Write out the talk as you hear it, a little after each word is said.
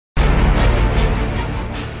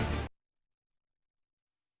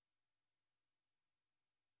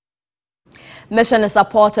Mission is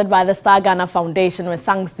supported by the Star Ghana Foundation with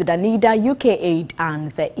thanks to Danida, UK Aid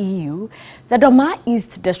and the EU. The Dormaa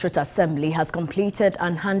East District Assembly has completed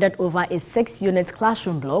and handed over a 6-unit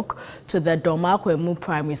classroom block to the Dormaa Akwamu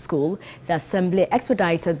Primary School. The Assembly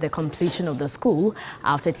expedited the completion of the school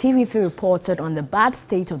after TV3 reported on the bad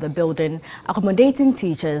state of the building, accommodating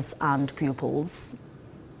teachers and pupils.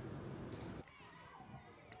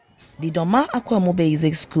 The Dormaa Akwamu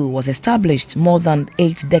Basic School was established more than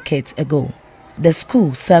 8 decades ago. The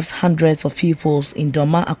school serves hundreds of pupils in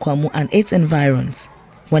Dormaa Akwamu and its environs.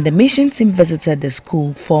 When the mission team visited the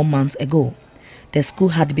school 4 months ago, the school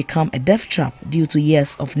had become a death trap due to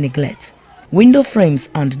years of neglect. Window frames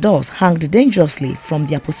and doors hung dangerously from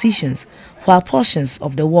their positions, while portions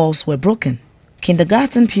of the walls were broken.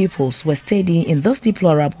 Kindergarten pupils were studying in this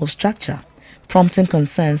deplorable structure, prompting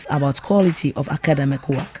concerns about quality of academic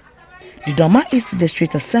work. The Dormaa East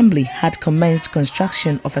District Assembly had commenced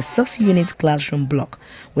construction of a 6-unit classroom block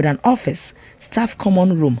with an office, staff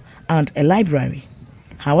common room and a library.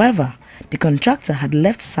 However, the contractor had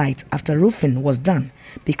left site after roofing was done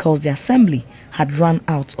because the assembly had run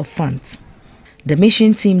out of funds. The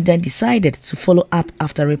mission team then decided to follow up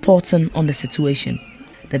after reporting on the situation.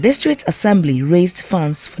 The district assembly raised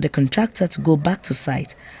funds for the contractor to go back to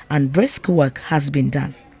site, and brisk work has been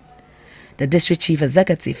done. The district chief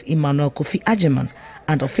executive, Emmanuel Kofi Agyemang,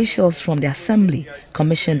 and officials from the assembly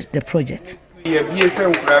commissioned the project.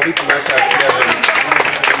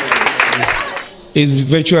 It's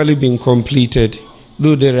virtually been completed,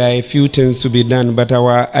 though there are a few things to be done, but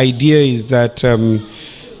our idea is that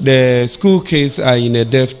the school kids are in a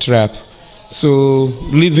death trap. So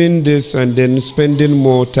leaving this and then spending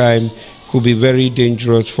more time could be very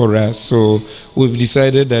dangerous for us. So we've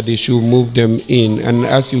decided that they should move them in. And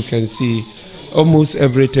as you can see, almost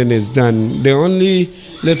everything is done. The only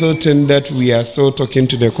little thing that we are still talking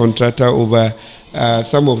to the contractor over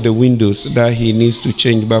some of the windows that he needs to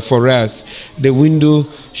change. But for us, the window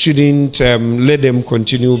shouldn't let them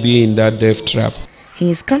continue being in that death trap. He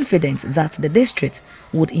is confident that the district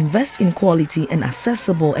would invest in quality and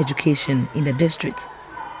accessible education in the district.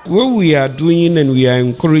 What we are doing and we are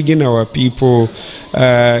encouraging our people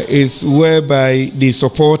is whereby they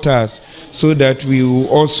support us so that we will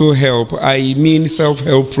also help. I mean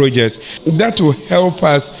self-help projects. That will help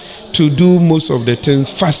us to do most of the things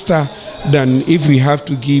faster than if we have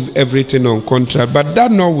to give everything on contract. But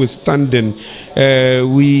that notwithstanding,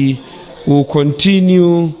 we will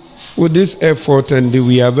continue with this effort, and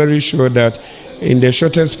we are very sure that in the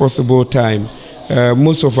shortest possible time,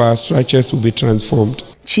 most of our structures will be transformed.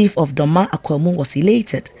 Chief of Dormaa Akwamu was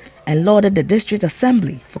elated and lauded the district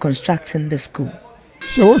assembly for constructing the school.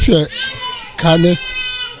 So kane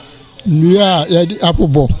nuya yadi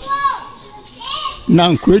apobo na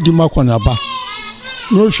nkwedi makonaba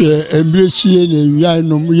no hwe embrechie na nuya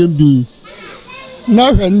no yembi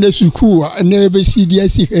na hwe nde suku na ebesidi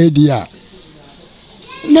asi hedia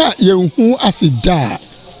na yenhu asida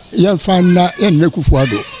yemfanna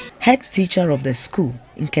yenekufuado. Head teacher of the school,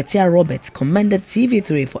 Nketia Robert, commended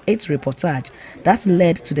TV3 for its reportage that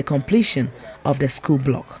led to the completion of the school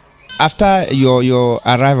block. After your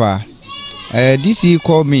arrival, DC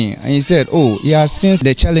called me and he said, oh, he has seen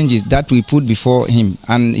the challenges that we put before him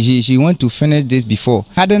and she want to finish this before.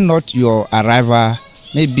 Had not your arrival,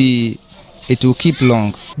 maybe it will keep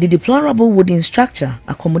long. The deplorable wooden structure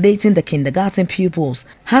accommodating the kindergarten pupils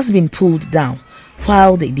has been pulled down,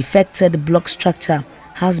 while the defected block structure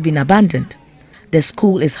has been abandoned. The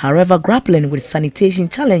school is, however, grappling with sanitation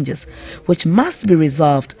challenges which must be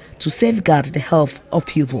resolved to safeguard the health of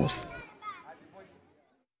pupils.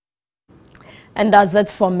 And that's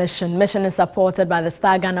it for Mission. Mission is supported by the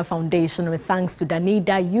Star Ghana Foundation with thanks to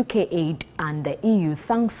Danida, UK Aid and the EU.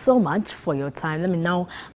 Thanks so much for your time. Let me now